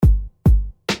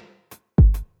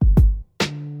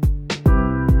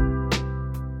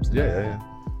Yeah.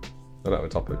 I don't have a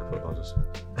topic, but I'll just...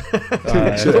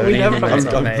 We never have a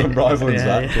topic. I'm rivaling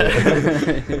Zach.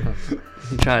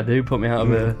 You trying to put me out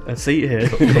of a seat here.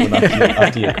 Coming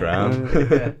after your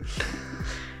crown.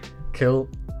 Cool.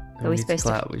 Are we supposed to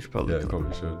clap? We should probably Yeah, clap.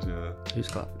 probably should, yeah. Who's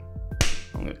clapping?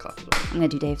 I'm going to clap as well. I'm going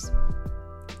to do Dave's.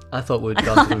 I thought we'd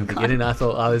gone from the beginning. I like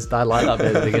that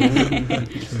bit at the beginning.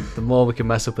 The more we can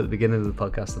mess up at the beginning of the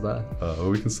podcast, the better. Well,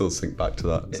 we can still sync back to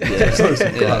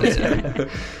that.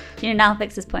 You know, now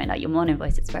Fix is pointing out your morning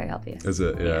voice. It's very obvious. Is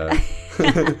it? Yeah.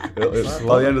 By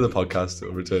the end of the podcast,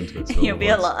 it'll return to its normal You'll be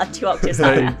a voice. lot 2 octaves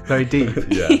Very, higher. very deep.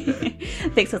 Yeah.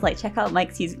 Fix was like, check out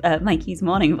Mikey's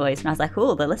morning voice. And I was like,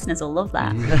 oh, the listeners will love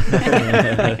that.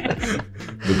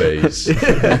 The bass. The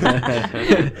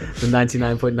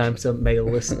 99.9% male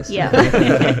listeners. Yeah.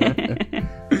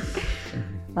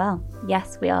 Well,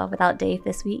 yes, we are without Dave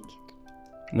this week.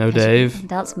 No Dave.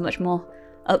 That's much more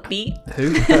upbeat.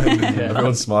 Who?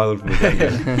 Everyone's smiling from the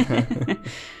get-go.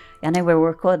 I know we're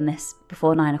recording this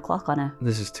before 9 o'clock on a...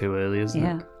 This is too early, isn't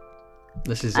Yeah. it?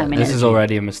 This is I mean, This is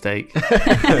already a mistake.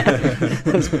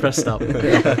 Let's press stop.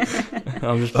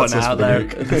 I'm just putting it us out for there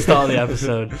Luke. at the start of the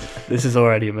episode. This is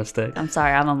already a mistake. I'm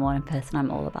sorry, I'm a morning person. I'm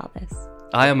all about this.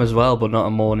 I am as well, but not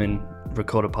a morning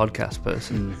record a podcast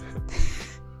person.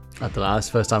 I don't know. It's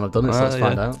the first time I've done it, so let's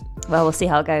find out. Well, we'll see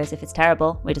how it goes. If it's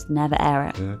terrible, we just never air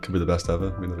it. Yeah, could be the best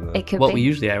ever. We never know. It could Well, be. we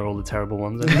usually air all the terrible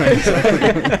ones anyway. So.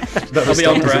 That I'll was be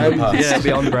on in the brand. past. Yeah, I'll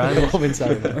be on brand. Warm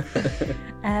inside.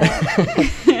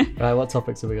 Right, what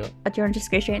topics have we got? Do you want to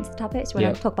just go straight into the topics? Do you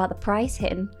want to talk about the price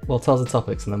hitting? Well, tell us the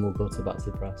topics and then we'll go back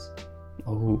to the press.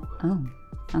 Oh, Oh,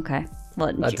 okay. Well,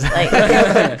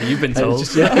 you've been told.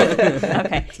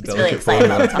 okay. Just really delicate excited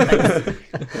about the topics.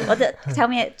 Well, tell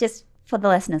me, just for the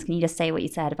listeners, can you just say what you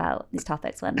said about these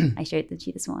topics when I showed them to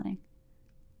you this morning?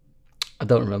 I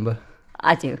don't remember.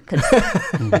 I do, because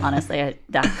honestly, I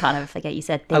can't ever forget. You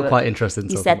said I'm quite interested in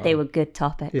You talking said about they it. were good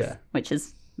topics. Yeah. Which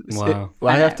is Wow.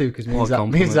 Well, I have to because me What and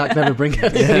compliment. Zach never bring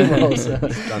anything anymore. So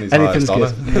Danny's anything's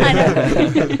highest good. honour. I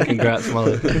know. Congrats,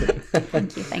 Molly.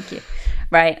 Thank you.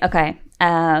 Right, okay.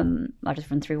 I'll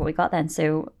just run through what we got then.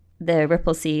 So the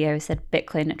Ripple CEO said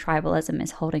Bitcoin tribalism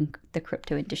is holding the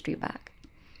crypto industry back.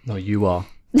 No, you are.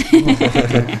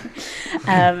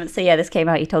 So yeah, this came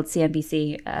out. He told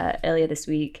CNBC earlier this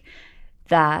week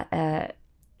that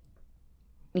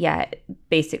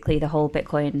basically the whole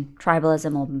Bitcoin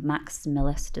tribalism, or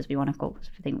maximalist as we want to call it,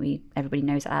 I think everybody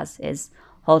knows it as, is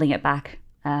holding it back.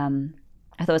 I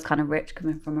thought it was kind of rich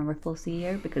coming from a Ripple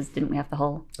CEO, because didn't we have the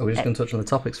whole... Are we just going to touch on the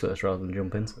topics first rather than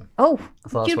jump into them? Oh,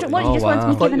 thought you that's just what wanted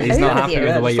me to give an He's not happy overview.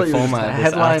 with the way you just thought you were formatted just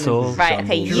this at headlining. all. Right,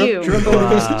 okay, Do you remember when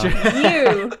we used to do you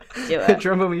do it. Do you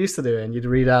remember when we used to do it and you'd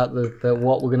read out the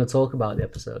what we're going to talk about in the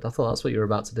episode? I thought that's what you were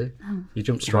about to do. You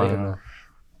jumped straight in there.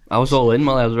 I was all in,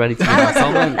 Molly. I was ready to make my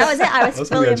comments. That was it. I was That's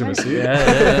on fully the edge of a immersed. seat.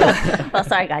 Yeah. Well,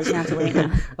 sorry guys, you have to wait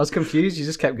now. I was confused. You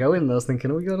just kept going and I was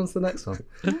thinking, are we going on to the next one?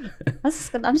 I'm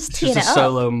just It's teeing just it a up.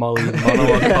 solo Molly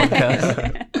monologue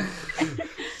podcast.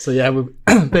 So yeah,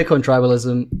 Bitcoin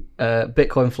tribalism,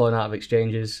 Bitcoin flowing out of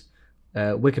exchanges,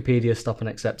 Wikipedia stopping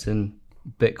accepting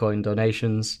Bitcoin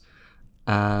donations,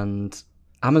 and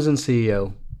Amazon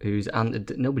CEO, who's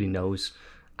nobody knows,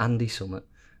 Andy Summit,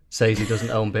 says he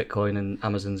doesn't own Bitcoin and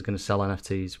Amazon's going to sell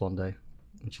NFTs one day,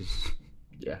 which is,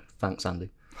 yeah, thanks Andy.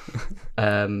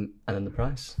 And then the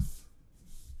price,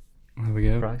 There we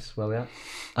go. where we at?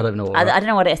 I don't know what I we're at. don't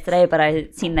know what it is today, but I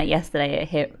seen that yesterday. It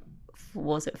hit, what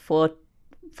was it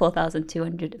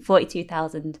 4,200,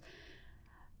 42,000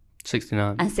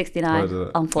 69. and 69 Where is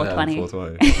it? on 420. Yeah,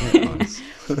 420. Nice.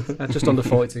 Just under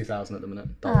 42,000 at the minute.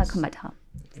 Oh, come back top.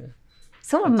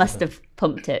 Someone must have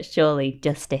pumped it, surely,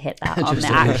 just to hit that on the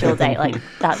actual day. Like,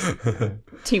 that's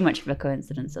too much of a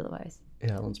coincidence otherwise.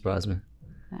 Yeah, that won't surprise me.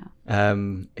 Yeah.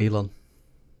 Elon.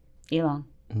 Elon.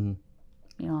 Mm.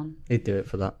 Elon. He'd do it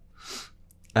for that.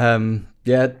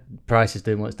 Yeah, price is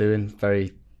doing what it's doing.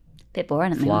 Very Bit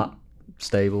boring at the flat, moment.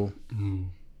 stable.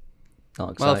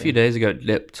 Not exciting. Well, a few days ago it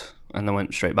dipped and then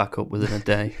went straight back up within a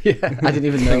day. Yeah, I didn't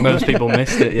even I know. think most people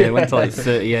missed it. Yeah, it went to like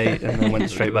 38 and then went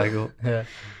straight back up. Yeah.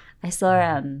 I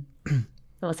saw,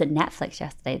 what was it, Netflix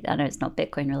yesterday? I know it's not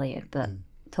Bitcoin related, but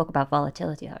talk about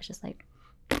volatility. I was just like,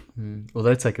 Well,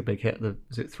 they take a big hit.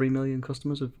 Is it 3 million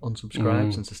customers have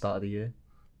unsubscribed since the start of the year?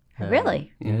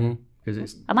 really? Mm-hmm. Because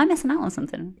it's Am I missing out on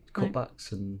something?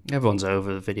 cutbacks and Everyone's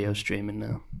over the video streaming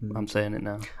now. I'm saying it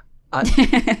now. I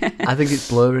think it's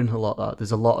blurring a lot. That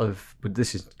there's a lot of, but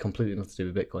this is completely nothing to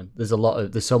do with Bitcoin.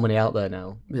 There's so many out there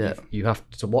now. Yeah. You have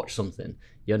to watch something.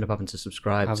 You end up having to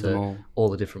subscribe Have them to all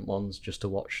the different ones just to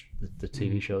watch the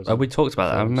TV shows. We talked about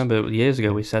that. I films. remember years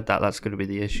ago we said that's going to be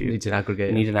the You issue. need an aggregator.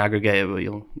 You need an aggregator, but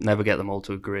you'll never get them all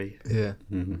to agree. Yeah.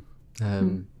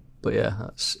 But yeah,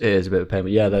 it is a bit of a pain.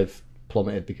 But yeah, they've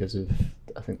plummeted because of,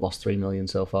 I think, lost 3 million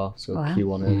so far. So Wow.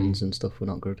 Q1 earnings and stuff were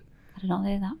not good. I did not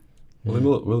know that. Well, they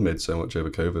will made so much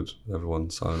over COVID. Everyone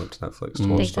signing up to Netflix to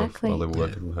watch stuff Exactly. while they were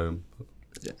working from home. But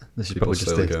Yeah, this is people probably are just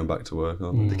slowly the going back to work,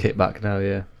 aren't they? kickback now.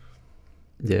 Yeah,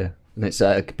 yeah, and it's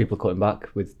people are cutting back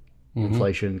with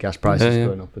inflation, gas prices Yeah.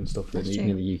 going up and stuff. That's In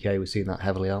true. the UK, we're seeing that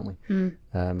heavily, aren't we?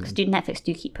 Because Netflix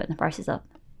do keep putting the prices up.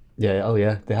 Yeah. Oh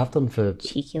yeah, they have done for.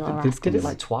 Cheeky little They did it rascals.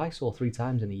 like twice or 3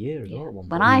 times in a year as well. At one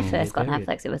When point. I first got Period.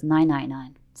 Netflix, it was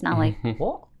 $9.99. It's now like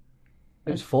What? It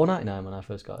was $4.99 when I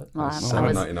first got it. well, I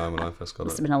 $7.99 when I first got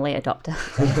must it. have been a late adopter.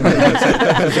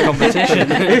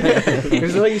 Competition. It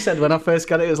was what you said when I first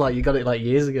got it. It was like you got it like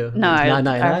years ago. No, It was I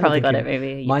 $9.99, probably got thinking, it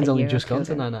maybe. Mine's a only year just or gone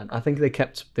two to ago. $9.99. I think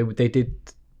they did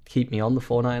keep me on the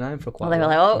 $4.99 for quite. Well, they a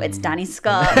were while. like, "Oh, it's Danny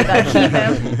Scott. We gotta keep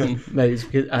him." Mate, it's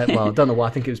because, I don't know why. I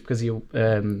think it was because you'd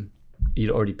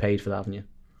already paid for that, haven't you?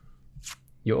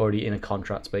 You're already in a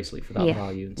contract basically for that Yeah.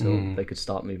 value until they could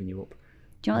start moving you up.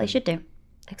 Do you know what they should do?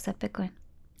 Accept Bitcoin.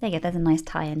 There you go. There's a nice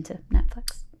tie into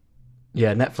Netflix.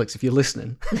 Yeah, Netflix, if you're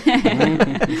listening.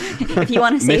 If you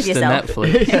want to save Mr. yourself.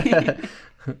 Netflix.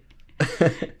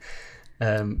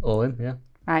 All in, yeah.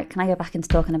 Right, can I go back into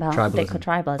talking about Tribalism. Bitcoin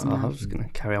tribalism I now? was just going to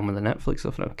carry on with the Netflix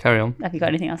stuff now. Carry on. Have you got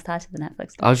anything else tied to the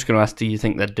Netflix? I was just going to ask, do you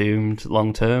think they're doomed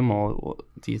long term, or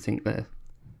do you think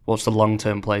what's the long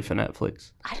term play for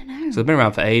Netflix? I don't know. So they've been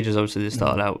around for ages. Obviously, they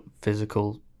started out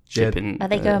physical shipping. Are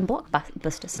they going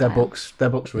blockbuster style? Their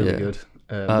book's really Yeah. good.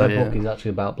 Oh, Their yeah. book is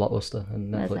actually about Blockbuster,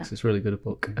 and Where's Netflix that? is really good at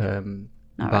book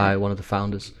Not by really. one of the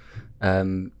founders.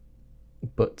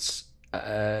 But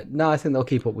no, I think they'll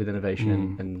keep up with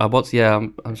innovation. And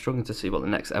I'm struggling to see what the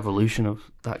next evolution of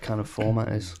that kind of format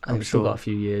is. I think we've still got a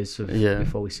few years Yeah.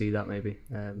 before we see that, maybe.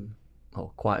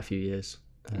 Quite a few years.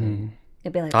 It'd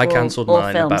be like I all- cancelled all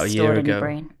mine films about a year stored in your ago.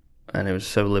 brain. and it was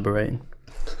so liberating.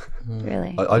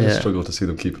 Really? I just Yeah. struggle to see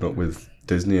them keeping up with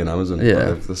Disney and Amazon. Yeah.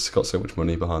 Like, they've got so much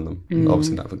money behind them.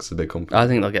 Obviously, Netflix is a big company. I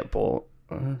think they'll get bought.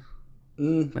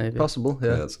 Maybe. Possible, yeah,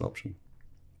 yeah. that's an option.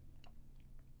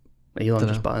 Elon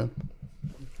Dunno. just buy them.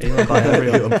 Elon buy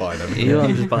everyone. Elon buy them.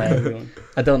 Elon just buy everyone.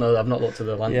 I don't know. I've not looked at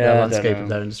the Yeah, I their don't landscape know. of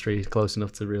their industry close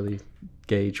enough to really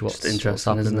gauge what's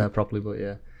interesting, happening isn't there it? properly. But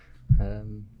yeah,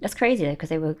 That's crazy though, because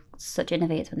they were such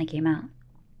innovators when they came out.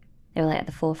 They were like at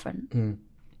the forefront.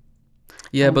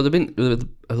 Yeah, but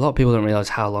a lot of people don't realize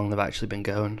how long they've actually been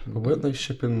going. But weren't they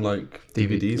shipping like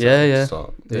DVDs? Yeah, at the yeah.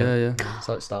 start? Yeah. that's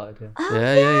how it started.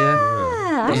 Yeah, Yeah.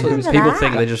 Ah, I remember People that.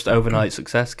 think they're just overnight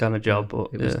success kind of job, but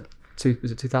it was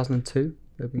was it 2002?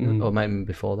 Or maybe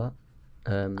before that.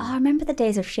 Oh, I remember the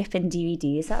days of shipping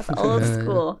DVDs. That's old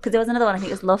school. Because there was another one. I think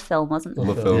it was Love Film, wasn't there?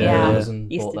 Love Film, Yeah. Amazon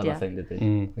Used bought to them. do I it. think did they?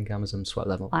 Mm. I think Amazon swept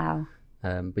them up. Wow.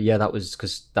 But yeah, that was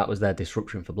because that was their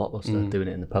disruption for Blockbuster, doing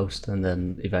it in the post, and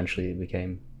then eventually it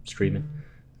became streaming.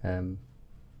 But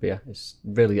yeah, it's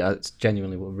really, it's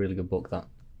genuinely a really good book. That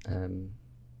I can't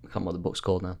remember what the book's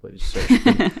called now, but it's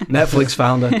Netflix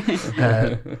founder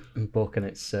book, and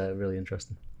it's really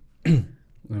interesting.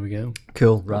 there we go.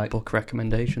 Cool, right? Book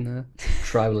recommendation there.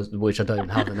 Tribalism, which I don't even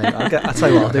have the name. I'll tell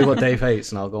you what, I'll do what Dave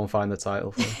hates, and I'll go and find the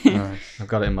title. For it. Nice. I've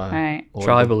got it in my. All right.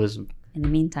 Audible. Tribalism. In the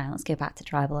meantime, let's go back to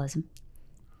tribalism.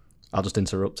 I'll just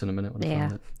interrupt in a minute when I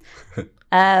Yeah.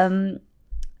 find it.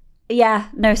 Yeah,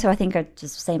 no, so I think I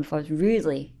just was saying before, I was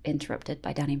rudely interrupted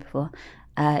by Danny before.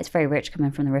 It's very rich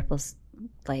coming from the Ripples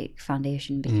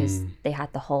foundation because they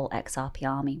had the whole XRP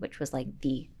army, which was like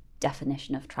the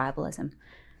definition of tribalism.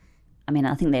 I mean,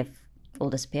 I think they've all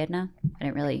disappeared now. I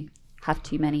don't really have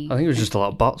too many. I think it was just a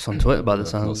lot of bots on Twitter by the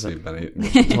I've not sounds of seen it.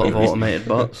 many. A lot of automated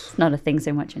bots. It's not a thing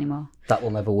so much anymore. That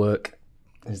Will Never Work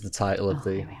is the title of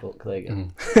the book. There you go.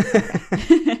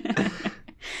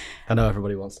 I know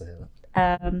everybody wants to hear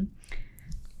that.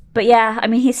 But yeah, I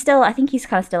mean, I think he's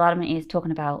kind of still adamant. He's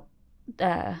talking about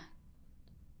that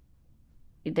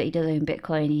he does own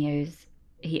Bitcoin.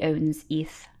 He owns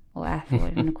ETH or ETH, or whatever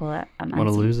you want to call it. What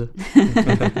a loser.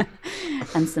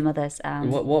 And some others.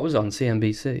 What was on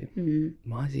CNBC?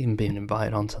 Why is he even being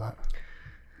invited onto that?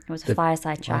 It was a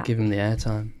fireside Why chat. give him the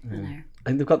airtime? I know. I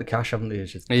think they've got the cash, haven't they?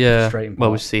 It's just Yeah. straight in Well,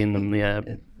 part. we've seen them, They have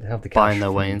the cash buying their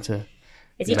from- way into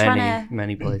Is he trying to?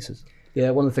 many places.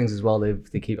 Yeah, one of the things as well,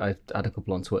 they keep. I had a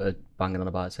couple on Twitter banging on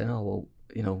about it, saying, "Oh well,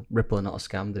 you know, Ripple are not a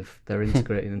scam. They're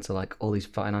integrating into like all these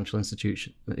financial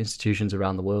institutions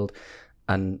around the world,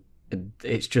 and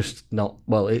it's just not,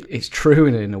 well, it's true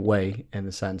in a way, in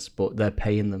a sense, but they're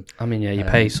paying them. I mean, yeah, you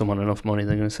pay someone enough money,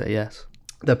 they're going to say yes.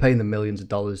 They're paying them millions of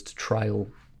dollars to trial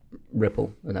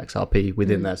Ripple and XRP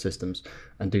within their systems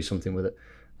and do something with it.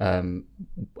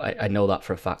 I know that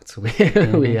for a fact.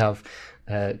 We have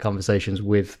conversations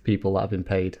with people that have been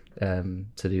paid to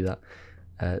do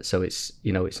that. So it's,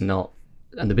 it's not,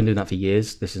 and they've been doing that for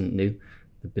years. This isn't new.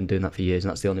 They've been doing that for years, and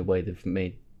that's the only way they've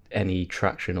made any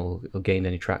traction or gained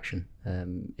any traction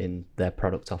in their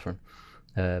product offering,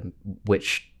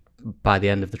 which by the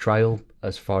end of the trial,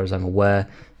 as far as I'm aware,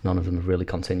 none of them have really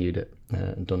continued it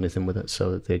and done anything with it.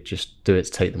 So they just do it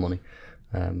to take the money.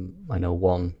 I know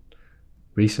one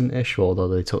recent-ish, although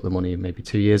they took the money maybe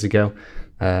 2 years ago.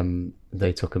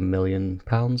 They took £1 million,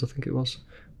 I think it was,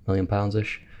 £1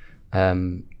 million-ish,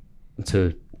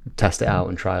 to test it out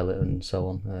and trial it and so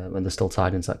on. And they're still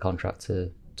tied into that contract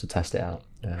to test it out,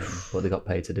 but they got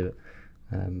paid to do it.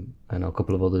 I know a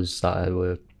couple of others that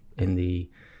were in the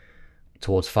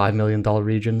towards $5 million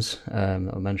regions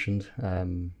that were mentioned.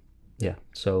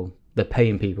 So they're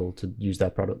paying people to use their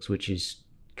products, which is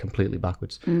completely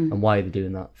backwards. And why are they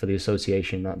doing that? For the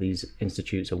association that these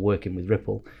institutes are working with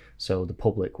Ripple, so the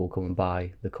public will come and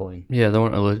buy the coin. Yeah, they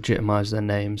want to legitimize their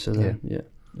name, so they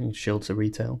shield to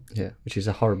retail. Yeah, which is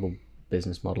a horrible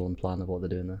business model and plan of what they're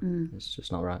doing there. It's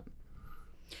just not right.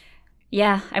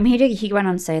 Yeah, I mean, he went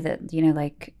on to say that,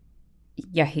 like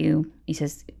Yahoo, he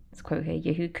says, it's a quote here,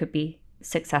 Yahoo could be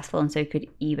successful and so could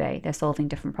eBay. They're solving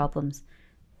different problems.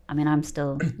 I mean, I'm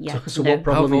still, So what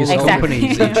problem are you solving?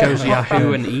 Companies, he chose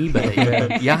Yahoo and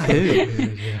eBay.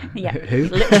 Yahoo. Yeah, Who?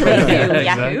 literally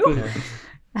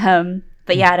Yahoo.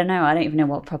 But yeah, I don't know. I don't even know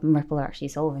what problem Ripple are actually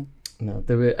solving. No,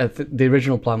 the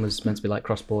original plan was meant to be like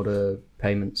cross-border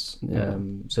payments.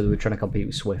 So they were trying to compete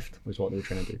with SWIFT, was what they were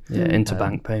trying to do. Yeah,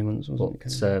 interbank payments, wasn't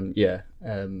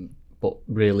it? But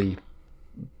really,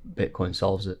 Bitcoin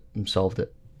solved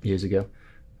it years ago.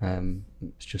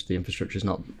 It's just the infrastructure's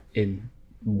not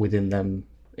within them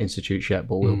institutes yet,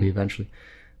 but will be eventually.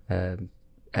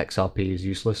 XRP is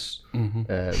useless.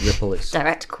 Ripple is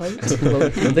direct quote. Well,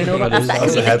 they know that.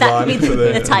 That's the headline for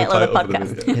the title of the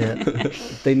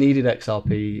podcast. They needed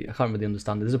XRP. I can't really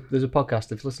understand. There's a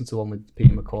podcast. I've listened to one with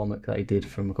Peter McCormack that he did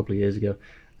from a couple of years ago,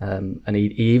 and he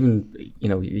even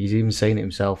he's even saying it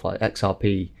himself. Like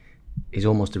XRP is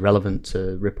almost irrelevant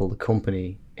to Ripple, the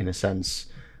company, in a sense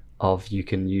of you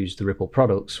can use the Ripple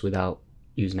products without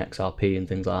using XRP and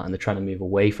things like that. And they're trying to move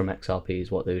away from XRP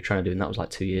is what they were trying to do, and that was like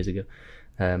 2 years ago.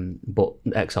 But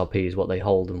XRP is what they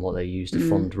hold and what they use to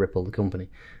fund Ripple, the company,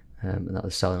 and that they're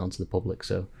selling onto the public.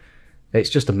 So it's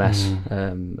just a mess,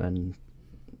 and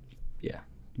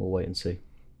we'll wait and see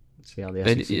how the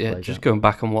SEC plays just out. Going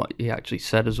back on what he actually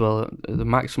said as well, the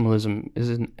maximalism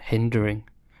isn't hindering,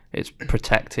 it's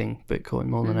protecting Bitcoin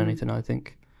more than anything. I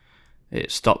think it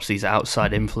stops these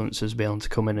outside influencers being able to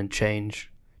come in and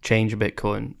change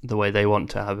Bitcoin the way they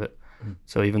want to have it.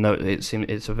 So even though it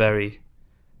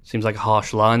seems like a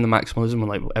harsh line, the maximalism, and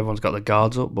like everyone's got their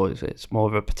guards up, but it's more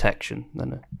of a protection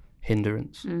than a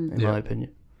hindrance, in my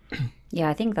opinion. Yeah,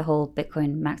 I think the whole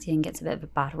Bitcoin maxi thing gets a bit of a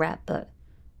bad rep, but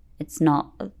it's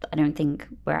not. I don't think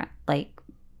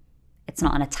it's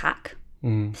not an attack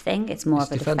thing. It's more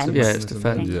of a defense. Yeah, it's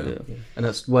defense. Yeah. And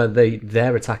that's where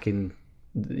they're attacking.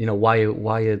 Why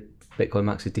are Bitcoin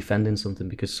maxis defending something?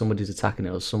 Because somebody's attacking it,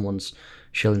 or someone's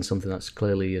shilling something that's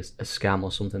clearly a scam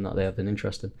or something that they have an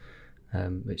interest in.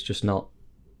 It's just not.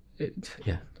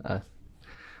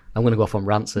 I'm going to go off on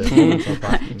rants here.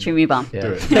 Chew me bomb.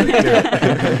 Yeah.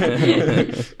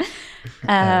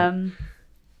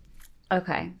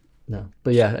 Okay. No,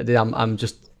 but I'm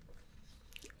just.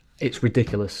 It's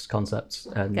ridiculous concepts.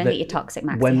 And Go get your toxic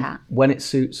maxi hat. When it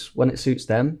suits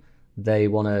them, they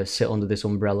want to sit under this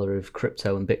umbrella of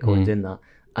crypto and Bitcoins in that,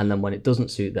 and then when it doesn't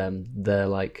suit them, they're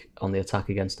like on the attack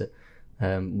against it.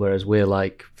 Whereas we're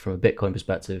like, from a Bitcoin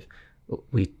perspective,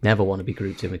 we never want to be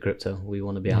grouped in with crypto. We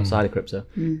want to be outside of crypto,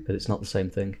 but it's not the same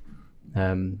thing.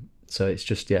 So it's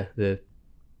just they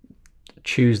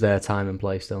choose their time and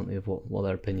place, don't they, of what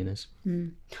their opinion is.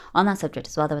 On that subject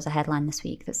as well, there was a headline this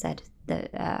week that said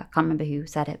that I can't remember who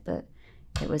said it, but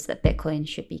it was that Bitcoin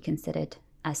should be considered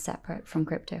as separate from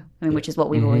crypto. I mean, which is what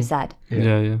we've always said.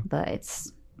 Yeah. But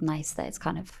it's nice that it's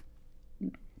kind of,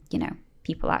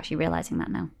 people actually realizing that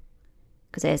now.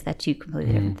 Because they're two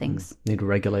completely different things. Need a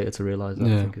regulator to realise that,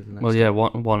 I think, is the next step.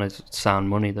 One is sound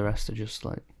money, the rest are just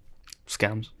like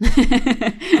scams.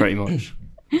 Pretty much.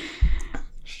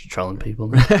 Just trolling people.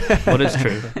 But it's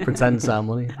true. Pretend sound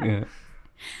money.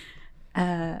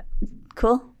 Yeah.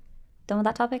 Cool. Done with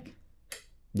that topic?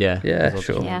 Yeah. Yeah,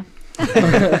 sure. Yeah.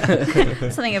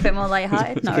 Something a bit more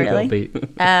lighthearted. Not really.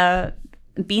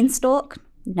 Beanstalk.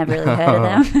 Never really heard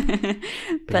of them.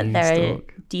 But they're a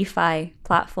DeFi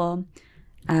platform.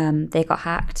 They got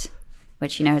hacked,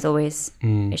 which, you know, is always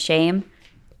a shame.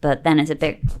 But then it's a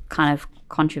bit kind of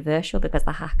controversial because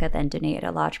the hacker then donated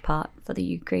a large part for the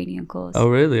Ukrainian cause. Oh,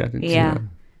 really? I didn't see that.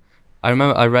 I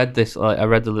remember I read this. I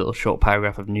read the little short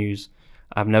paragraph of news.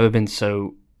 I've never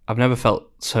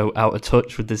felt so out of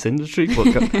touch with this industry. But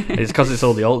it's because it's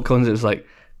all the altcoins. It was like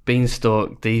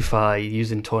Beanstalk, DeFi,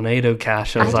 using Tornado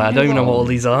Cash. I was like, I don't even know what all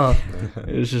these are.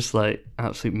 It was just like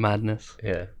absolute madness.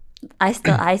 Yeah. I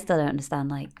still don't understand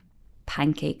like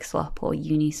Pancake Swap or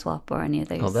Uniswap or any of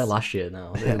those. Oh, they're last year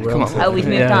now. Come on. Oh, we've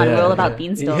moved on. We're all about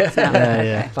beanstalks now.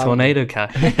 Yeah. Tornado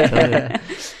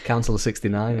Cash. Council of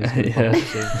 69.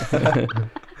 Yeah.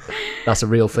 That's a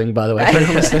real thing, by the way.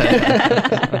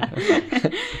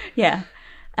 Yeah.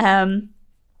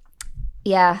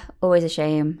 Yeah, always a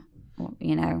shame.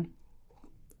 You know,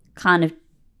 kind of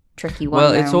tricky one.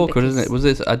 Well, it's awkward, isn't it? Was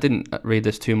this? I didn't read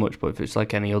this too much, but if it's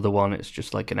like any other one, it's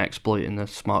just like an exploit in the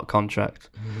smart contract.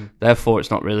 Mm-hmm. Therefore,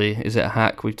 it's not really. Is it a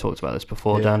hack? We've talked about this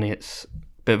before, Danny. It's a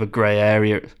bit of a grey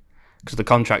area because the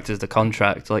contract is the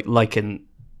contract. Like in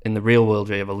the real world,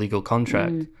 where you have a legal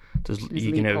contract. There's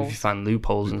you know, if you find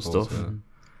loopholes and stuff. Yeah.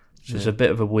 So it's a bit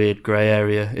of a weird grey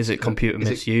area. Is it computer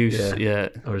misuse?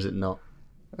 Or is it not?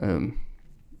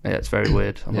 Yeah, it's very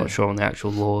weird. I'm not sure on the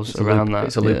actual laws around that.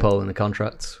 It's a loophole in the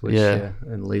contract, which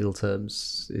in legal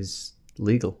terms is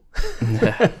legal.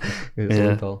 It's a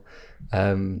loophole.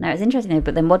 No, it's interesting though.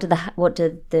 But then, what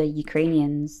did the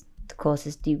Ukrainians, the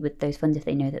causes, do with those funds if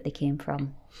they know that they came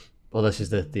from? Well, this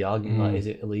is the argument. Like, is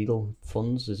it illegal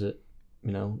funds? Is it?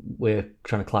 You know, we're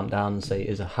trying to clamp down and say it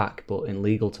is a hack, but in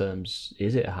legal terms,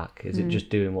 is it a hack? Is it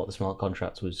just doing what the smart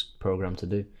contract was programmed to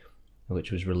do,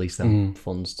 which was release them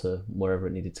funds to wherever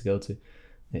it needed to go to?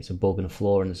 It's a bug and a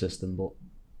flaw in the system, but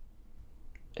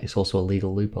it's also a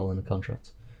legal loophole in the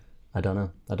contract. I don't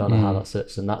know how that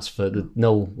sits, and that's for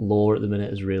no law at the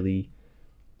minute is really,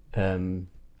 or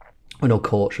no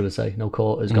court, should I say? No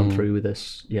court has gone through with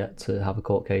this yet to have a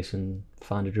court case and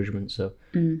find a judgment. So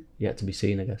yet to be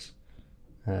seen, I guess.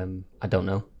 I don't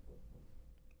know.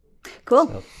 Cool.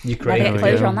 So, Ukraine, get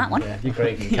closure on that one. Yeah,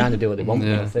 Ukraine can kind of do what they want,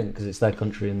 I think, because it's their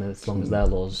country, and as long as their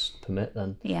laws permit,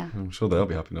 then I'm sure they'll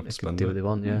be happy enough to spend do what they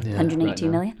want. 182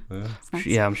 million. Nice.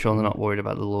 Yeah, I'm sure they're not worried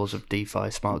about the laws of DeFi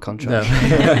smart contracts.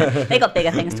 No. They got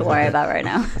bigger things to worry about right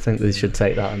now. I think they should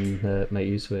take that and make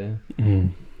use of it.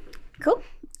 Cool.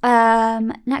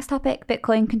 Next topic,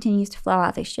 Bitcoin continues to flow out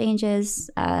of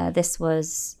exchanges. This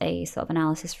was a sort of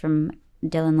analysis from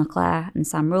Dylan Leclerc and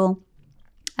Sam Rule.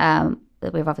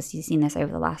 We've obviously seen this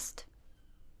over the last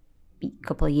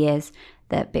couple of years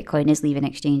that Bitcoin is leaving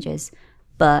exchanges,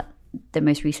 but the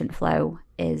most recent flow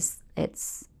it's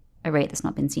a rate that's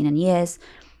not been seen in years.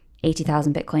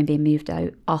 80,000 Bitcoin being moved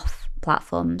out off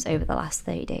platforms over the last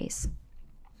 30 days.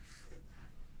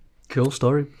 Cool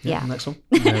story. Yeah. Next one.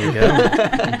 There we go.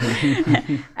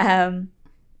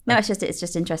 No, it's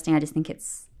just interesting. I just think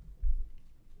it's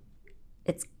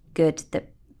good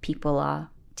that people are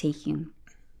taking.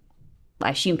 I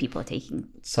assume people are taking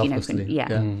self-custody.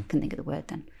 Can think of the word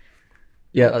then.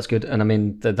 Yeah, that's good. And I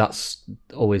mean, that's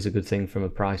always a good thing from a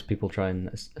price. People try and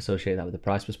associate that with a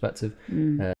price perspective.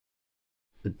 The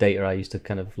data I used to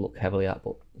kind of look heavily at,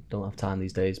 but don't have time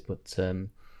these days. But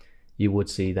you would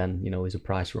see then, is a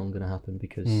price run going to happen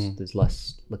because there's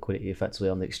less liquidity effectively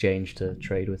on the exchange to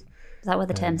trade with. Is that where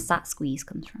the term sat squeeze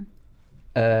comes from?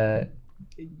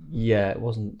 Yeah, it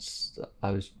wasn't.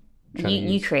 I was.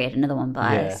 You created another one, but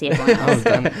I see everyone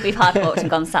else. We've hard forked and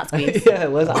gone sat squeeze. Yeah,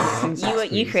 it was.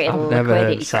 You created a never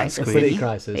liquidity sat crisis. squeeze. Liquidity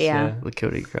crisis. Yeah.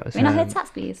 Liquidity crisis. Have you not heard sat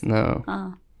squeeze? No.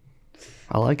 Oh,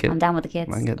 I like it. I'm down with the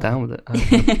kids. I can get down with it. I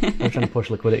was trying to push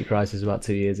liquidity crisis about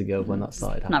 2 years ago when that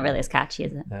started happening. Not really as catchy,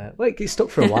 is it? Well, it stuck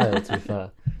for a while, to be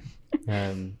fair.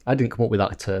 I didn't come up with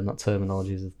that term. That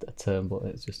terminology is a term, but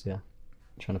it's just,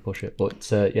 trying to push it. But,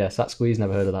 sat squeeze,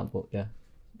 never heard of that, but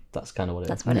that's kind of what it is.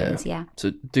 That's what it is, yeah.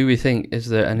 So do we think, is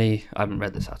there any, I haven't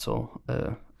read this at all,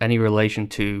 any relation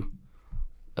to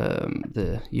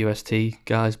the UST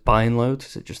guys buying loads?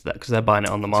 Is it just that because they're buying it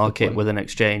on the market with an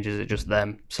exchange? Is it just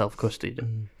them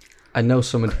self-custodied? I know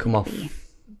some had come off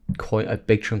a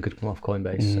big chunk had come off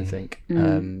Coinbase, I think.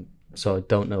 So I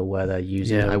don't know where they're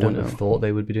using it. I wouldn't have thought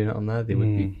they would be doing it on there. They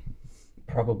would be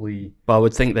probably. But I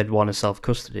would think they'd want to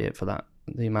self-custody it for that,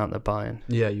 the amount they're buying.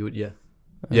 Yeah, you would. Yeah,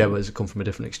 but it's come from a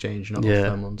different exchange, not off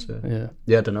them ones.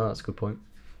 Yeah, I don't know. That's a good point.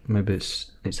 Maybe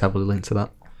it's heavily linked to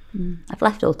that. I've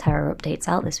left all terror updates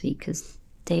out this week because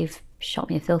Dave shot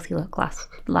me a filthy look last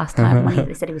time when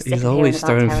they said he was sick He's of always hearing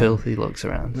throwing about Terra. filthy looks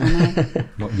around.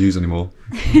 Not news anymore.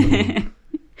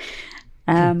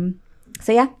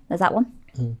 So yeah, there's that one.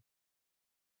 I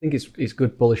think it's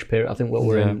good bullish period. I think what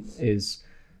we're in is,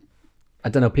 I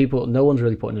don't know, no one's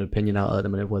really putting an opinion out at the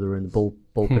minute whether we're in the bull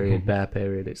period, bear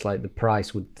period. It's like the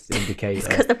price would indicate It's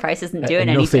because the price isn't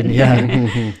doing nothing.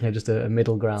 anything. Yeah, just a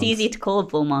middle ground. It's easier to call a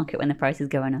bull market when the price is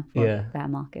going up, or Yeah. bear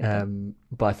market.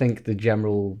 But I think the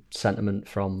general sentiment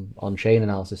from on-chain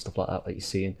analysis, stuff like that you're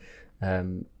seeing,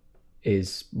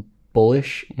 is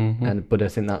bullish, but I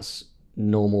think that's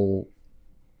normal.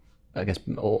 I guess,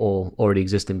 or already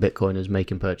existing Bitcoiners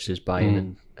making purchases,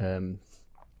 buying, and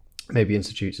maybe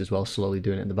institutes as well, slowly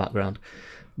doing it in the background.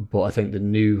 But I think the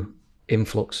new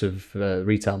influx of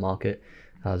retail market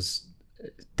has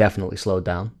definitely slowed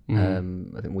down.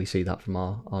 I think we see that from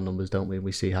our numbers, don't we?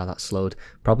 We see how that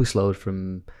probably slowed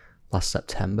from last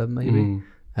September, maybe.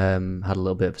 Had a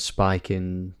little bit of a spike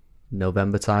in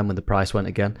November time when the price went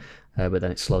again, but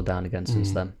then it slowed down again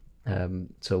since then.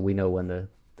 So we know when the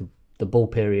bull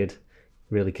period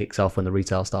really kicks off, when the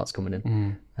retail starts coming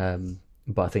in.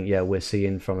 But I think, we're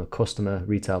seeing from a customer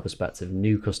retail perspective,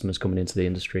 new customers coming into the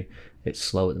industry, it's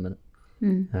slow at the minute.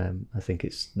 I think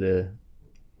it's the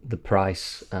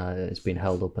price is being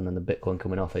held up, and then the Bitcoin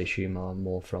coming off, I assume, are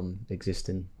more from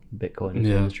existing Bitcoin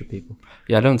industry people.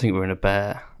 Yeah, I don't think we're in a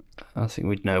bear. I think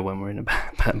we'd know when we're in a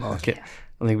bear market.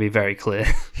 I think it'd be very clear.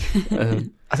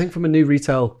 I think from a new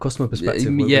retail customer perspective,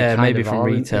 maybe from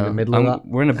retail. in the middle of that.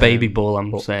 We're in a baby bull.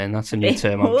 I'm saying that's a new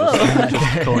term I've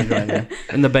just coined right now.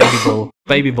 In the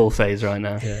baby bull phase right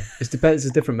now. Yeah, it depends.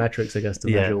 There's different metrics, I guess, to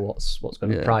measure what's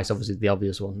going to price. Obviously, the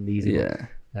obvious one, the easy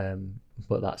one.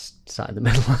 But that's sat in the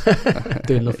middle,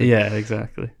 doing nothing. Yeah,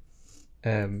 exactly.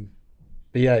 But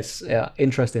it's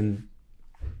interesting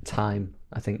time,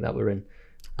 I think, that we're in.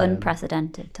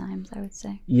 Unprecedented times, I would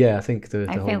say. Yeah, I think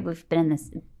I think we've been in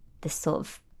this sort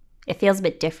of. It feels a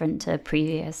bit different to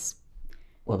previous.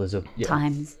 Well, there's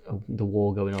times. The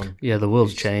war going on. Yeah, the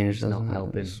world's changed. Not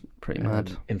helping. It's pretty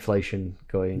mad. Inflation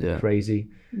going crazy.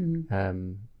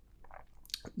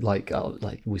 Like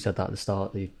we said that at the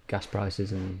start, the gas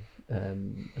prices and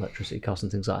electricity costs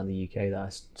and things like that in the UK that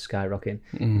are skyrocketing.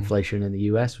 Inflation in the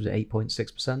US was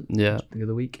 8.6%. The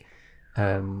other week,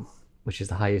 which is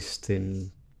the highest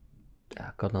in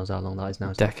God knows how long that is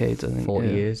now. Decades, I think. 40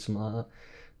 years, something like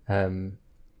that.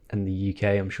 And the UK,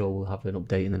 I'm sure we'll have an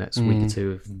update in the next week or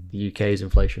two of the UK's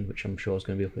inflation, which I'm sure is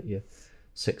going to be up at your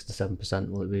 6 to 7%.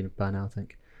 Will it be by now? I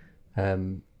think.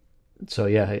 So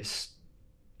it's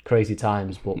crazy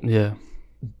times, but the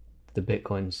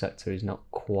Bitcoin sector is not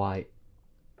quite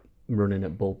running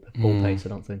at bull pace. I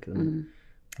don't think at the minute.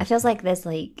 It feels like there's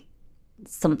like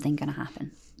something going to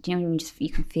happen. Do you know when you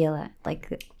can feel it, like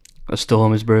a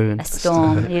storm is brewing. A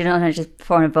storm. You don't know, just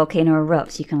before a volcano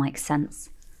erupts, you can like sense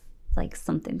like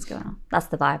something's going on. That's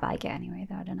the vibe I get anyway,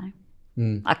 though. I don't know.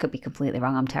 I could be completely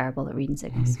wrong. I'm terrible at reading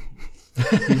signals.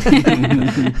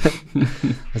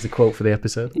 As a quote for the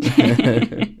episode.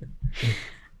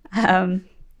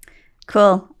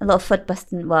 Cool. A little foot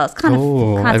busting. Well, it's kind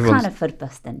of foot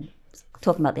busting.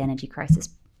 Talking about the energy crisis.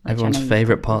 Everyone's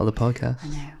favourite part of the podcast. I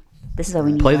know. This is where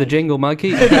we need play the jingle,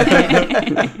 Mikey. The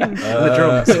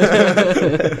drums.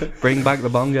 Bring back the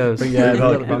bongos. The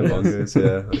bongos.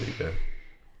 Yeah, there you go.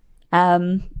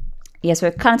 So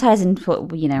it kind of ties into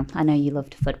what, I know you love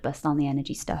to foot bust on the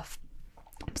energy stuff.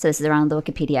 So this is around the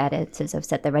Wikipedia editors have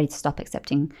said they're ready to stop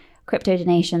accepting crypto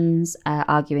donations,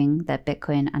 arguing that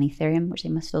Bitcoin and Ethereum, which they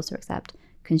must also accept,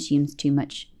 consumes too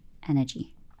much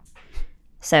energy.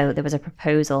 So there was a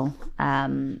proposal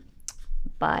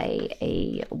by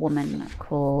a woman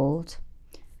called,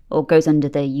 or goes under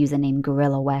the username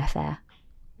Guerrilla Warfare,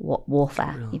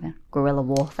 Guerrilla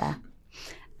Warfare.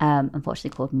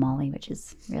 Unfortunately called Molly, which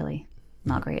is really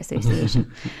not a great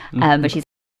association. But she's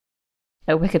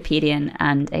a Wikipedian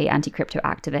and a anti-crypto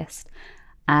activist.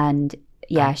 And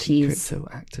she's... Crypto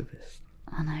activist.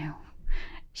 I know.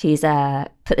 She's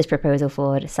put this proposal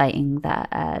forward citing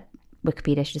that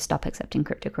Wikipedia should stop accepting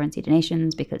cryptocurrency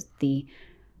donations because the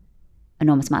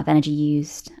enormous amount of energy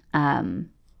used.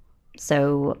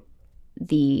 So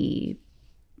the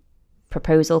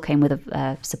proposal came with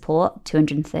support.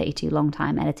 232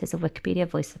 long-time editors of Wikipedia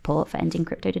voiced support for ending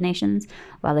crypto donations,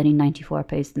 while only 94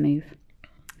 opposed the move.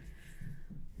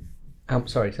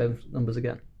 Sorry, say the numbers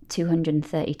again.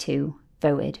 232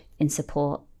 voted in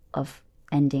support of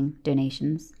ending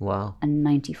donations. Wow. And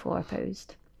 94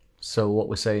 opposed. So what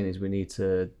we're saying is we need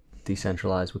to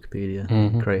decentralize Wikipedia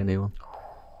and create a new one.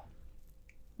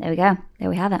 there we go. There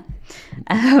we have it.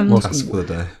 Task for the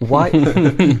day. Why?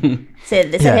 So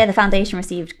here the foundation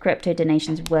received crypto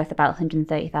donations worth about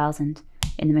 $130,000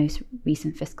 in the most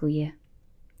recent fiscal year.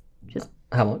 Just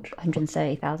How much?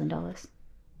 $130,000.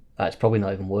 It's probably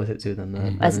not even worth it to them.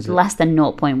 Then, That's is it? less than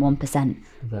 0.1%.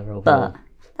 Their overall. But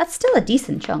that's still a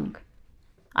decent chunk,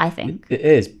 I think. It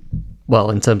is. Well,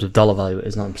 in terms of dollar value, it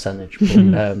is not a percentage.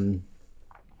 But,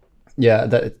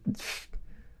 yeah,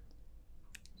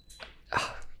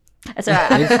 It's all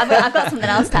right. I've got something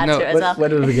else to add to it as well. Where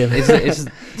do we begin?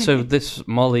 So this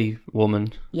Molly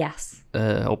woman Yes.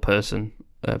 or person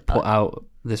put out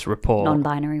this report.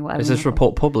 Non-binary, whatever. Is this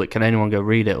report public? Can anyone go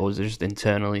read it, or is it just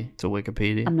internally to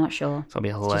Wikipedia? I'm not sure. So it'd be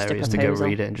just a hilarious to go proposal.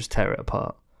 read it and just tear it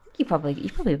apart. You probably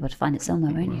be able to find it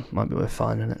somewhere, won't you? Might be worth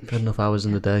finding it. Good enough hours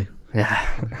in the day. Yeah.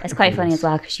 It's quite funny as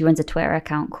well because she runs a Twitter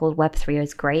account called Web3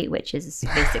 is Great, which is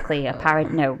basically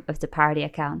it's a parody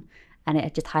account, and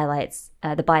it just highlights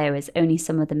the bio is only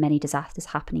some of the many disasters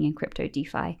happening in crypto,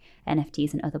 DeFi,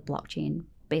 NFTs, and other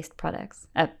blockchain-based projects.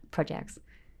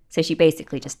 So she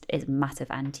basically just is a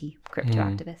massive anti-crypto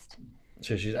activist.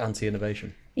 So she's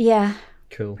anti-innovation. Yeah,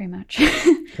 Cool. pretty much.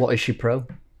 What is she pro?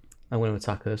 I'm going to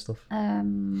attack her stuff.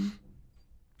 Don't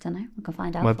know. We can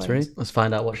find out. for you. Web3. Let's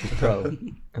find out what she's pro,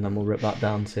 and then we'll rip that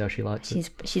down and see how she likes it.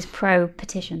 She's pro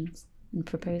petitions and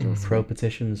proposals. Pro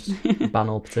petitions, ban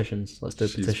all petitions. Let's do a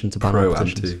She's petition to ban all pro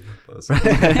petitions. anti.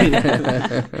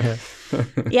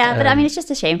 Yeah, but I mean, it's just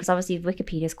a shame because obviously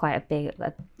Wikipedia is quite a big,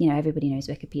 everybody knows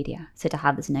Wikipedia. So to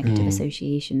have this negative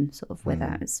association sort of with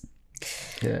it is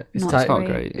Yeah, it's not tight. Not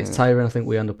great. It's yeah. tiring. I think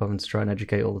we end up having to try and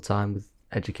educate all the time with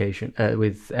education,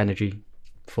 with energy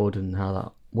FUD and how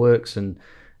that works. And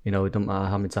it doesn't matter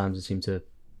how many times they seem to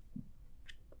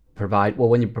provide. Well,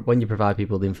 when you provide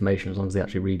people the information, as long as they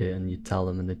actually read it and you tell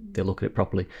them and they look at it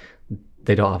properly,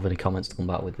 they don't have any comments to come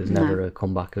back with. There's never a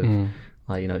comeback of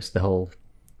it's the whole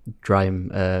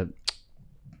drying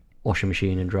washing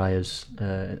machine and dryers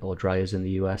or dryers in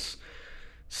the US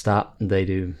stat. They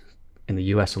do. In the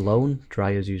US alone,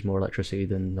 dryers use more electricity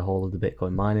than the whole of the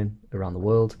Bitcoin mining around the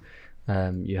world.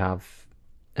 You have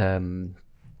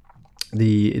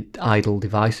the idle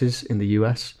devices in the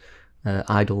US,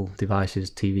 idle devices,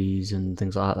 TVs and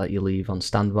things like that you leave on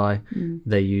standby.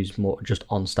 They use more just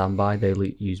on standby. They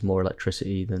use more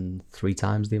electricity than 3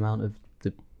 times the amount of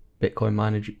the Bitcoin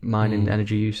mining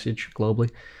energy usage globally.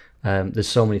 There's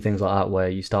so many things like that where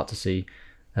you start to see.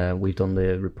 We've done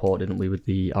the report, didn't we, with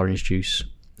the orange juice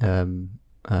and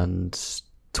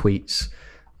tweets,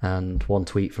 and one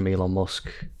tweet from Elon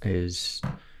Musk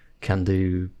can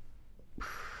do,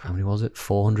 how many was it,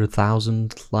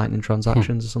 400,000 lightning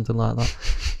transactions or something like that.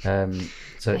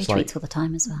 So it's he like tweets all the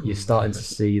time as well. you're starting to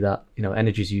see that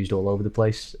energy's used all over the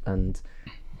place, and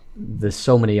there's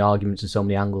so many arguments and so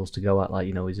many angles to go at,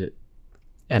 is it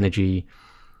energy?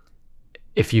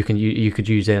 If you could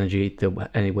use energy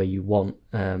any way you want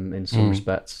in some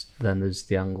respects, then there's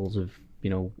the angles of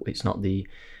it's not the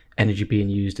energy being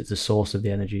used, it's the source of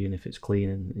the energy, and if it's clean.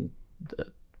 And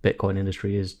the Bitcoin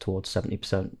industry is towards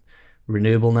 70%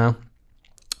 renewable now,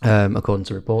 according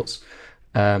to reports.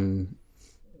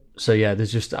 So yeah,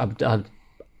 there's just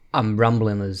I'm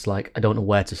rambling as I don't know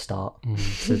where to start. Well,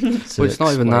 it's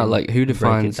not even that. Who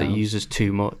defines it down. uses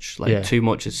too much? Too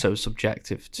much is so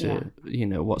subjective to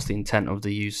what's the intent of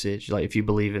the usage. If you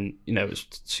believe in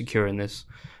securing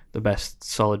the best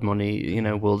solid money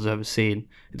world's ever seen,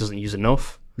 it doesn't use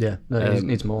enough. Yeah, no, it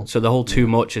needs more. So the whole too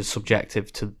much is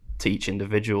subjective to each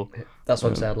individual. That's what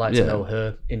I'm saying. I'd like to know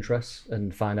her interests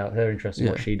and find out her interests and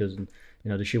what she does. And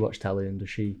does she watch telly, and does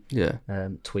she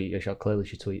tweet? Clearly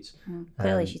she tweets.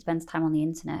 Clearly she spends time on the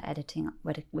internet editing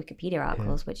Wikipedia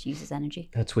articles, which uses energy.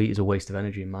 Her tweet is a waste of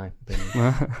energy, in my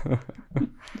opinion.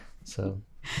 So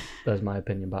there's my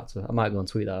opinion back to her. I might go and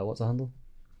tweet that. What's the handle?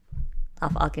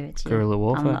 I'll give it to you. Guerrilla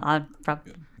warfare. I'll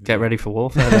Get ready for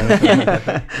warfare.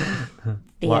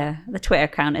 The Twitter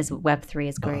account is Web3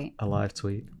 is Great. A live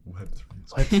tweet.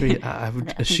 Web3, I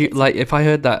would assume, if I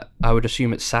heard that, I would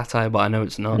assume it's satire, but I know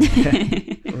it's not,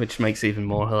 which makes it even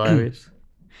more hilarious.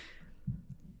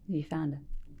 You found it.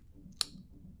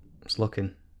 Just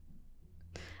looking.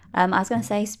 I was going to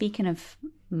say, speaking of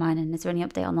mining, is there any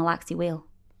update on the Laxi wheel?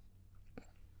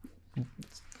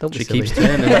 Don't be She silly. keeps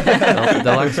turning. The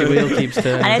Laxi wheel keeps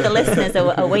turning. I know the listeners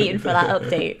are waiting for that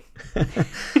update.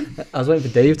 I was waiting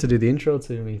for Dave to do the intro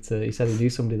to me. He said he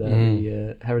knew somebody there,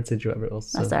 the Heritage or whatever it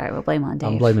was. So That's all right. We'll blame it on Dave.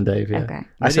 I'm blaming Dave. Yeah. Okay.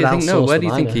 I said outsource Where the do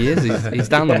you think miner. he is? He's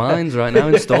down the mines right now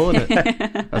installing it.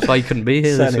 That's why he couldn't be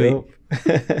here this Setting week.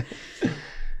 it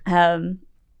up.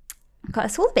 I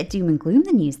saw a bit doom and gloom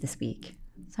the news this week.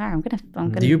 Sorry, I'm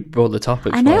gonna. You brought the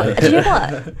topics. I know. for it. Do you know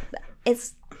what?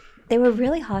 they were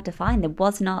really hard to find.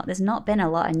 There's not been a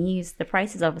lot of news. The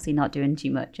price is obviously not doing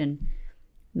too much, and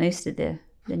most of the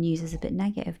news is a bit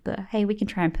negative. But hey, we can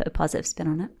try and put a positive spin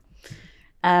on it.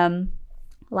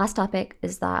 Last topic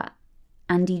is that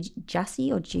Andy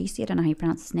Jassy, or Jassy, I don't know how you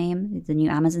pronounce his name, the new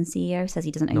Amazon CEO, says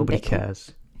he doesn't own Nobody Bitcoin.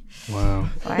 cares. Wow.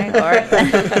 All right. That's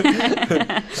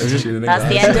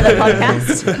the end of the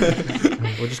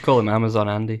podcast. We'll just call him Amazon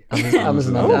Andy.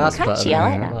 Amazon. Oh, that's better. catchy,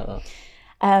 I like Yeah, that. that.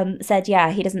 Said, yeah,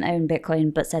 he doesn't own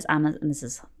Bitcoin, but says Amazon, this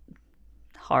is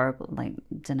horrible, like,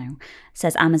 don't know,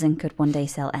 says Amazon could one day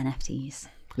sell NFTs.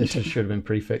 This should have been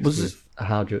prefixed with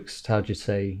how do you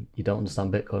say you don't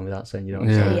understand Bitcoin without saying you don't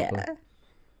understand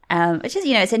Bitcoin? Which is,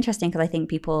 you know, it's interesting because I think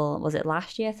people, was it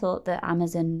last year, thought that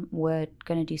Amazon were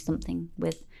going to do something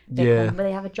with Bitcoin. Yeah. Will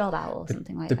they have a job out or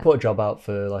something like They that? put a job out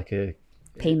for like a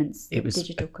Payments, it was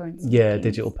digital currency. yeah, payments.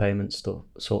 digital payment stuff,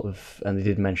 sort of, and they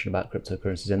did mention about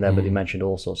cryptocurrencies in there, but they mentioned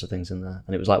all sorts of things in there,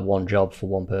 and it was like one job for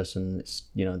one person. It's,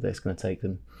 you know, that's going to take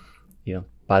them, you know,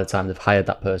 by the time they've hired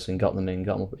that person, got them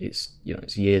up, it's, you know,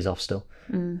 it's years off still,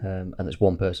 and it's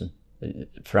one person.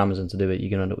 For Amazon to do it, you're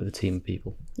going to end up with a team of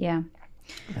people. Yeah.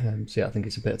 So yeah, I think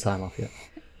it's a bit of time off yet.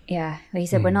 Yeah. Well, he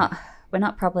said, we're not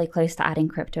probably close to adding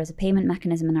crypto as a payment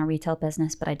mechanism in our retail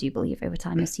business, but I do believe over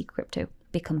time you'll see crypto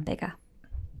become bigger.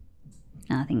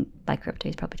 And I think by crypto,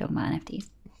 he's probably talking about NFTs.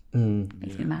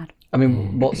 Makes me mad. I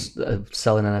mean, what's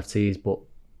selling NFTs, but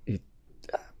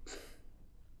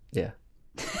yeah.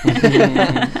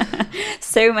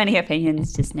 So many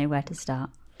opinions, just know where to start.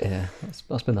 Yeah,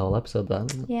 that's been the whole episode there.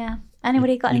 Yeah.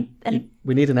 Anybody got any?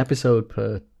 We need an episode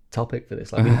per topic for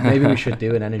this. Like, maybe we should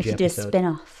do an energy We should do a episode.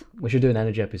 spin-off. We should do an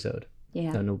energy episode.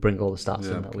 Yeah. And we'll bring all the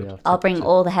stats in that we have. I'll bring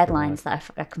all the headlines that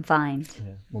I can find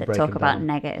We'll that break talk them about down.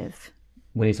 negative.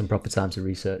 We need some proper time to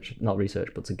research, not research,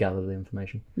 but to gather the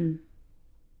information.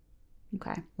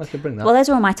 Okay. I could bring that. Well, those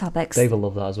are all my topics. Dave will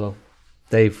love that as well.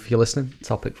 Dave, if you're listening,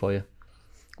 topic for you.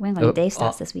 We haven't got any Dave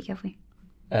stats this week, have we?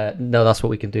 No, that's what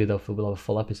we can do though. We'll have a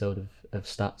full episode of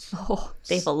stats. Oh,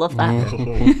 Dave will love that.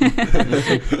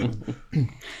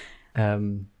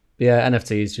 Yeah,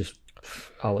 NFTs just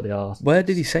are what they are. Where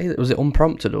did he say that? Was it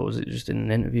unprompted or was it just in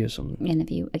an interview or something?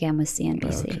 Interview again with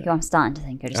CNBC. Okay. Who I'm starting to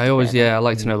think. I always, I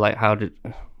like to know like how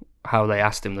they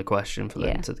asked him the question for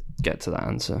them to get to that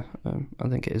answer. I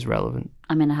think it is relevant.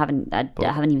 I mean, I haven't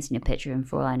even seen a picture of him.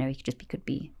 For all I know, he could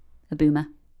be a boomer.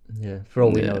 Yeah, for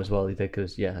all we know as well,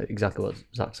 because exactly what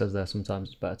Zach says there. Sometimes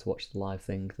it's better to watch the live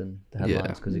thing than the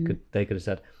headlines because they could have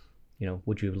said, you know,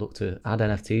 would you look to add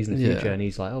NFTs in the future? And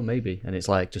he's like, oh, maybe, and it's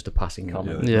like just a passing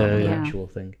comment, not an actual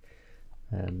thing.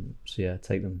 So yeah,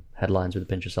 take them headlines with a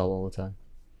pinch of salt all the time.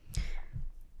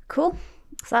 Cool.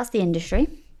 So that's the industry.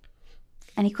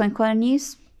 Any coin corner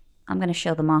news? I'm going to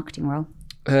show the marketing role.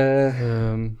 Do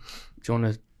you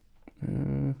want to?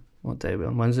 What day are we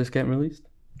on? When's this getting released?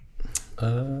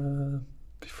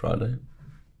 Friday.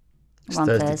 It's We're on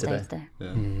Thursday Thursday. today.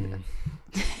 Yeah.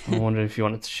 I'm wondering if you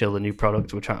wanted to show the new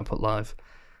product we're trying to put live,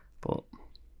 but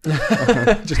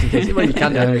Just in case. Well, you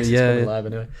can do it. It's coming live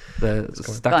anyway. the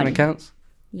stacking accounts.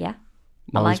 Yeah.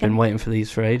 Molly's been waiting for these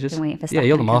for ages. Been waiting for Yeah,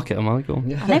 you're the stacking marketer, Michael.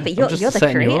 I know, but you're the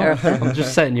setting you creator up. of them. I'm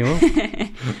just setting you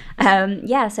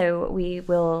up. So we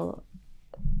will,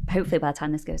 hopefully by the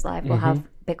time this goes live, we'll have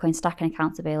Bitcoin stacking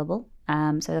accounts available.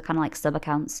 So they're kind of like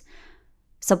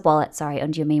sub-wallets,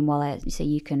 under your main wallet. So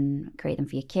you can create them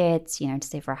for your kids, you know, to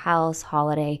save for a house,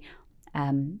 holiday.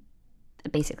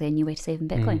 Basically a new way to save in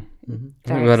Bitcoin. I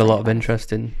think we've had a lot of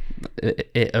interest in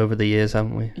it over the years,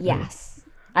 haven't we? Yes.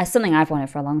 It's something I've wanted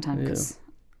for a long time because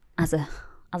as a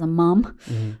mom,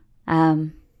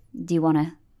 do you want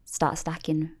to start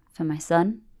stacking for my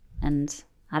son? And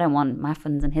I don't want my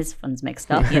funds and his funds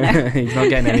mixed up, you know. He's not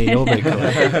getting any of your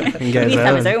Bitcoin. He can get He needs to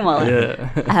have his own wallet.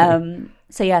 Yeah.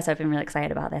 So I've been really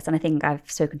excited about this, and I think I've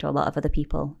spoken to a lot of other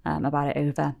people about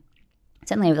it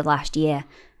certainly over the last year,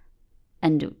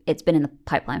 and it's been in the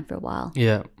pipeline for a while.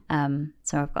 Yeah.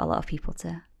 So I've got a lot of people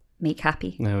to make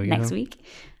happy There we next go. week.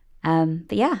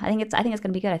 But yeah, I think it's going to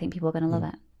be good. I think people are going to love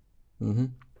it. Mm-hmm.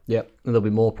 Yep, and there'll be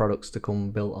more products to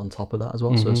come built on top of that as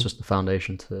well. So it's just the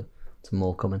foundation to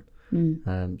more coming.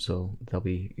 So they'll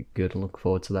be good and look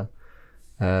forward to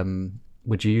them.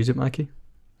 Would you use it, Mikey?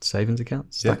 Savings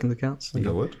accounts, stacking accounts? I think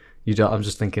I would. You don't. I'm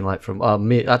just thinking like from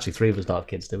me. Actually, three of us don't have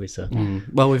kids, do we? So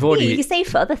Well, we've You already. can save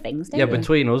for other things, don't Yeah, you?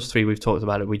 between us three, we've talked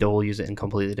about it. We'd all use it in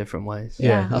completely different ways.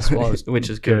 Yeah. that's what I was Which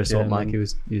is good. curious Yeah, what Mikey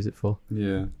was use it for.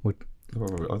 Yeah. Would-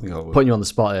 I think I would. Putting you on the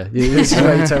spot here. This is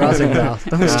where you turn around and go,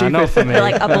 that was stupid. not for me. For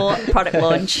like abort product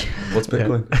launch. What's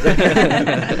Bitcoin?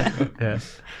 Yeah.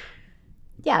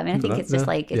 Yeah, I mean, I think it's just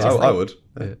like I would.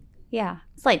 yeah,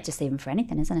 it's like just saving for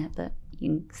anything, isn't it? But you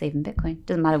can save in Bitcoin.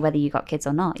 Doesn't matter whether you got kids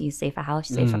or not. You save for house,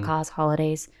 you save for cars,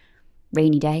 holidays,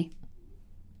 rainy day.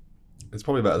 It's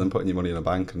probably better than putting your money in a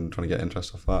bank and trying to get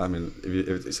interest off that. I mean,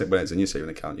 if it's when it's in your saving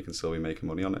account, you can still be making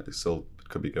money on it. It still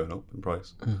could be going up in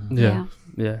price. Yeah,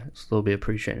 it'll still be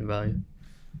appreciating value.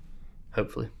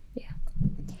 Hopefully.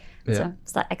 So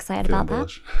that excited Feeling about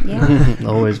bullish. that? Yeah.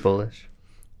 Always bullish.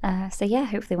 So yeah,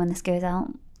 hopefully when this goes out,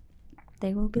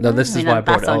 they will be. No, live. this I is mean, why I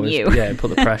brought that's it on on. you. Yeah, put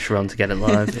the pressure on to get it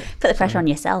live. Put the pressure on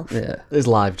yourself. Yeah. It's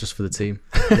live just for the team.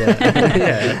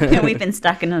 Yeah. We've been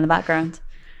stacking in the background.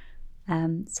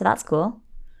 So that's cool.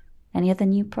 Any other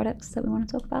new products that we want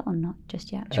to talk about or not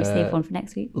just yet? Should we save one for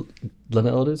next week?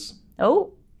 Limit orders.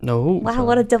 Oh, No. wow,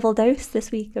 what a double dose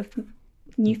this week of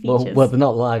new features. Well, they're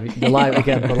not live. They're live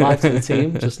again. They're live to the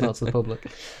team, just not to the public.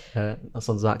 That's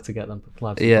on Zach to get them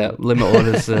live to the Yeah, public. limit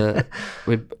orders.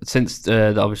 Since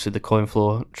obviously the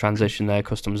CoinFloor transition their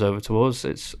customers over to us,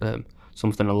 it's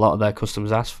something a lot of their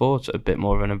customers asked for. It's a bit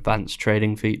more of an advanced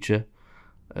trading feature.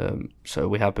 So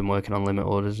we have been working on limit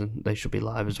orders, and they should be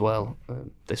live as well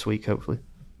this week, hopefully,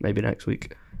 maybe next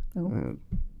week.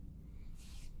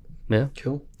 Yeah.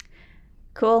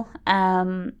 Cool.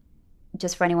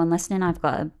 Just for anyone listening, I've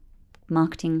got a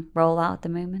marketing rollout at the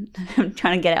moment. I'm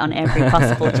trying to get it on every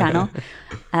possible channel.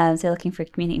 So looking for a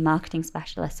community marketing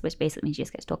specialist, which basically means you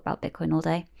just get to talk about Bitcoin all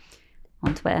day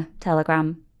on Twitter,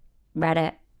 Telegram,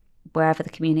 Reddit, wherever the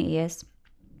community is.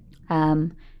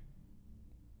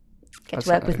 Get to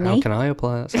work with How me. can I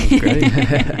apply? That sounds great.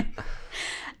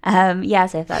 Yeah,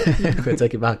 so if that Quick,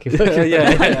 take it back.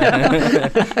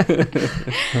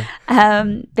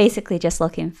 basically just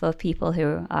looking for people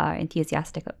who are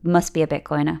enthusiastic, must be a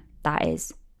Bitcoiner. That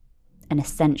is an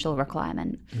essential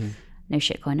requirement. No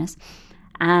shitcoiners.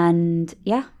 And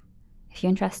yeah, if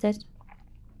you're interested,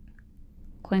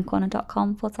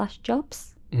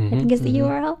 coincorner.com/jobs, I think is the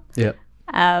URL. Yeah.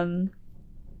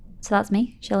 So that's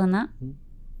me, chilling that.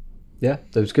 Yeah,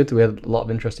 that was good. We had a lot of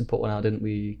interest in put one out, didn't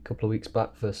we, a couple of weeks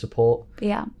back for support?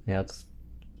 Yeah. Yeah,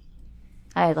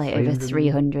 I had like over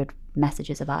 300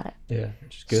 messages about it. yeah,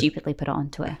 which is good. Stupidly put it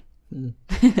on Twitter.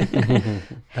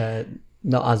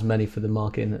 Not as many for the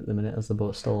marketing at the minute as the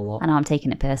but still a lot. I know I'm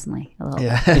taking it personally a little bit.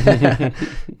 Yeah.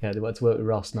 Yeah, they went to work with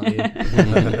Ross, not you.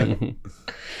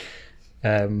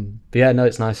 But yeah, no,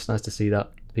 it's nice to see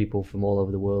that people from all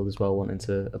over the world as well wanting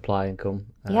to apply and come.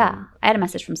 Yeah, I had a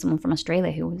message from someone from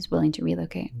Australia who was willing to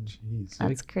relocate. Jeez.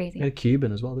 That's We crazy. had a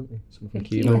Cuban as well, didn't we? Someone from Yeah,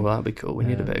 Cuba. Oh, that'd be cool. We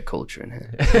need a bit of culture in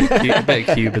here. A bit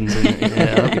of Cubans in it.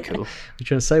 Yeah, that'd be cool. You're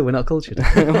trying to say we're not cultured?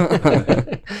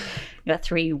 You got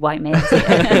 3 white males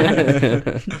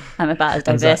here. I'm about as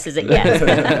diverse as it gets.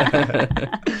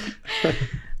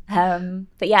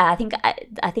 But yeah, I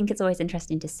think it's always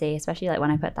interesting to see, especially like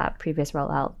when I put that previous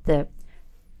rollout,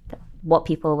 what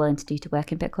people are willing to do to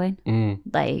work in Bitcoin.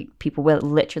 Like people were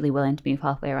literally willing to move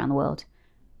halfway around the world.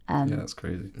 Yeah, that's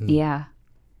crazy. Yeah.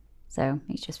 So it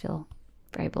makes you just feel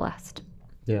very blessed.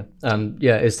 Yeah,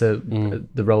 yeah, it's the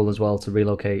role as well to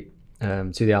relocate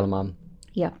to the Isle of Man.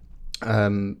 Yeah.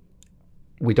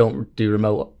 We don't do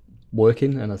remote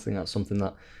working, and I think that's something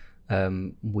that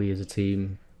we as a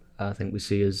team, I think we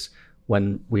see as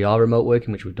when we are remote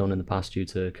working, which we've done in the past due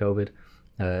to COVID,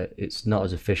 it's not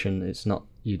as efficient. It's not,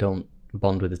 you don't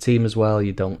bond with the team as well,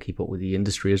 you don't keep up with the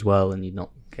industry as well, and you're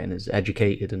not getting as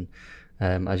educated. And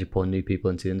as you pull new people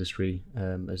into the industry,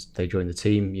 as they join the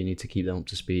team, you need to keep them up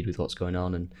to speed with what's going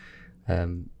on.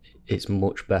 And it's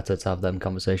much better to have them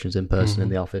conversations in person in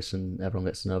the office, and everyone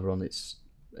gets to know everyone. It's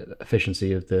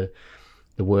efficiency of the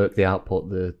work, the output,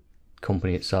 the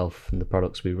company itself, and the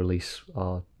products we release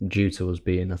are due to us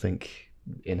being, I think,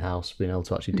 in-house, being able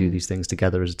to actually do these things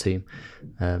together as a team.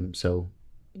 So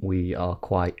we are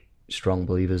quite strong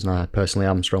believers, and I personally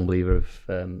am a strong believer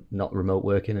of not remote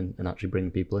working and actually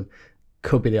bringing people in.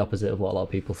 Could be the opposite of what a lot of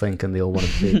people think, and they all want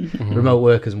to be remote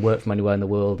workers and work from anywhere in the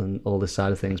world and all this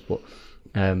side of things. But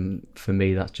for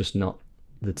me, that's just not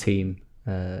the team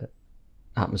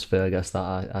atmosphere, I guess, that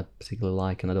I particularly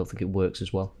like, and I don't think it works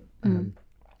as well.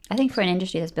 I think for an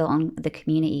industry that's built on the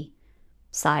community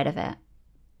side of it,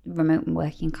 remote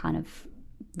working kind of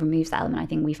removes that element. I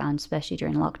think we found, especially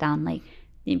during lockdown, like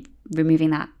removing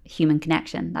that human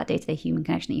connection, that day-to-day human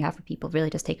connection that you have with people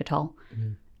really does take a toll.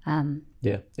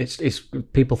 Yeah, it's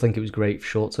people think it was great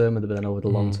short term, but then over the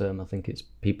long term, I think it's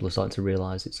people are starting to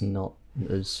realise it's not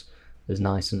as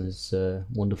nice and as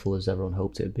wonderful as everyone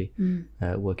hoped it would be.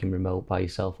 Working remote by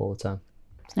yourself all the time.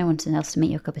 There's no one else to make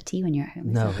you a cup of tea when you're at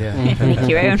home. No, yeah, Make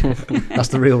your own. that's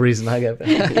the real reason I get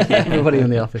everybody in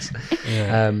the office.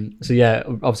 So yeah,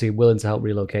 obviously willing to help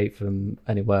relocate from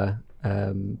anywhere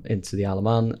into the Isle of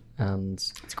Man, and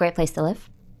It's a great place to live.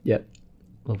 yeah,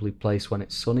 lovely place when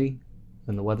it's sunny.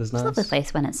 and the weather's It's a nice. lovely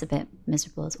place when it's a bit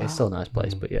miserable as well. It's still a nice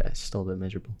place, but yeah, it's still a bit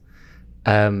miserable.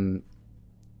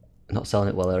 Not selling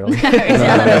it well, are we?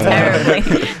 Terribly.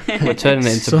 We're turning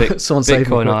it into Someone save me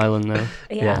Bitcoin quick. Island now.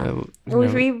 Yeah. You Well,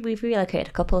 know. we've relocated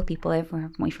a couple of people over,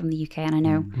 haven't we, from the UK, and I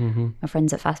know my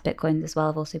friends at Fast Bitcoins as well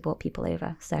have also brought people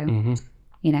over. So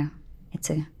you know, it's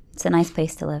a nice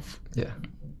place to live. Yeah.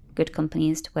 Good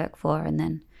companies to work for, and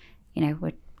then you know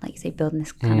we're like you say building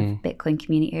this kind of Bitcoin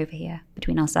community over here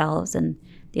between ourselves and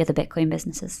the other Bitcoin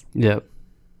businesses. Yeah.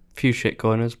 Few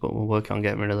shitcoiners, but we'll work on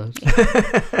getting rid of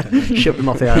those. Ship them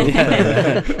off the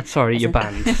island. Sorry, you're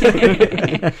banned.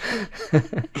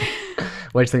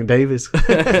 Where do you think Dave is?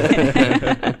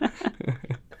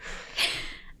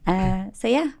 So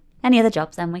yeah, any other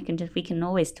jobs? Then we can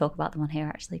always talk about them on here.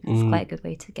 Actually, 'cause it's quite a good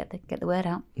way to get the word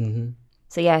out.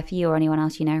 So yeah, if you or anyone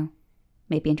else you know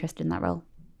may be interested in that role,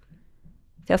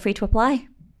 feel free to apply.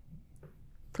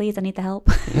 Please, I need the help.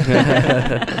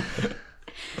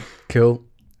 Cool.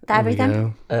 Is that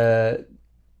everything?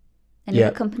 Any yeah.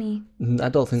 other company? I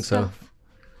don't think stuff? so.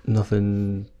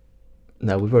 Nothing.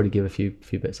 No, we've already given a few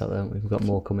bits out there, haven't we? We've got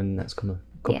more coming in the next couple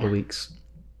Yeah. of weeks.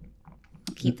 I'll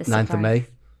keep this 9th of May.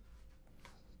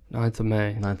 9th of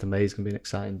May. 9th of May is going to be an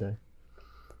exciting day.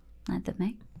 9th of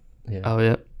May. Yeah. Oh,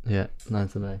 yeah. Yeah,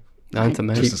 9th of May. 9th of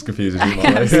May. Just as confused as you, Mark.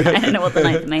 I don't know what the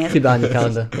 9th of May is. Keep that on your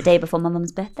calendar. The day before my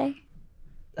mum's birthday.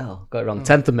 Oh, got it wrong.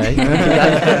 10th of May.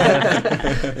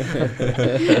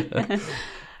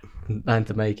 9th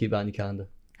of May, keep that on your calendar.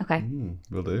 Okay.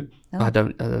 Will do. I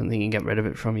don't think you can get rid of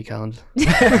it from your calendar.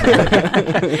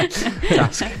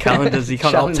 Calendars, you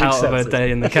can't opt Challenge out of a accepted.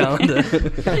 day in the calendar.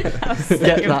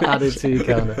 Get that added to your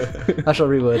calendar. I shall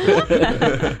reword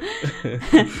it.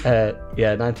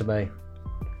 Yeah, 9th of May.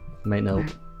 Make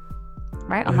note.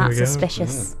 Right, on There that we go.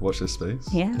 suspicious. Watch this space.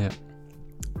 Yeah. Yeah.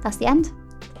 That's the end.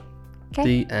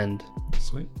 Okay. The end.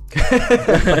 Sweet.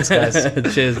 Thanks,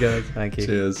 guys. Cheers, guys. Thank you.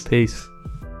 Cheers. Peace.